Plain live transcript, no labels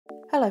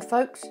Hello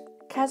folks,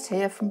 Kaz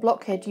here from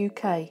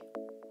BlockheadUK.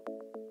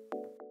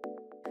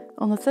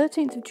 On the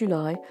 13th of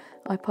July,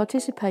 I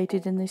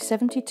participated in the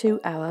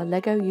 72-hour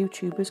LEGO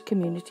YouTubers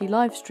community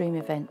livestream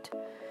event,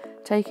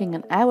 taking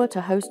an hour to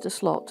host a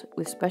slot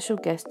with special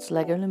guests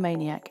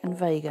Legolamaniac and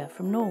Vega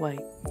from Norway.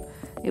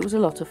 It was a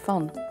lot of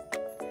fun.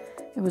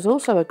 It was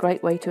also a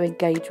great way to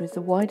engage with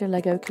the wider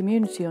LEGO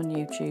community on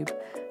YouTube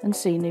and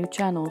see new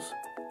channels.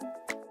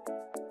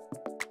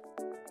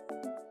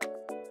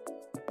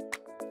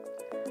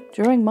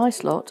 During my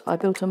slot, I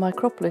built a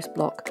Micropolis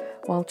block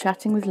while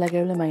chatting with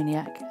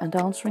Legolamaniac and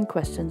answering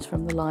questions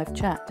from the live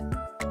chat.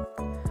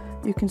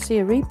 You can see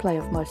a replay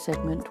of my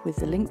segment with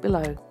the link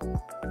below.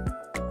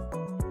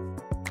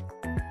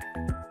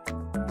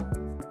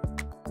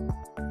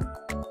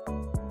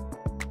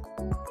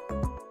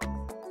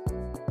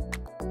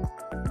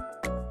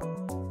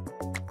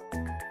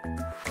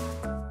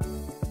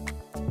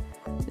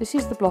 This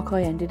is the block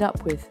I ended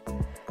up with,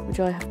 which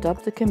I have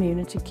dubbed the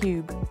Community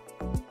Cube.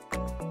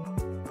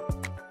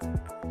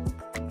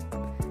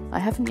 I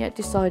haven't yet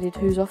decided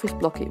whose office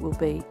block it will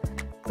be,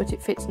 but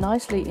it fits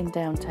nicely in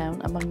downtown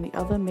among the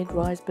other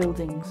mid-rise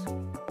buildings.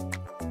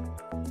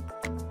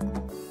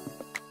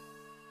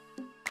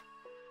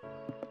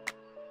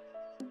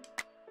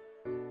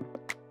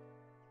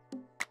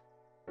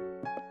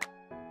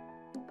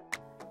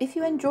 If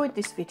you enjoyed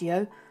this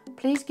video,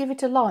 please give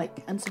it a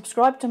like and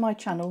subscribe to my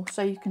channel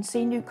so you can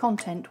see new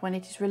content when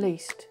it is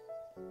released.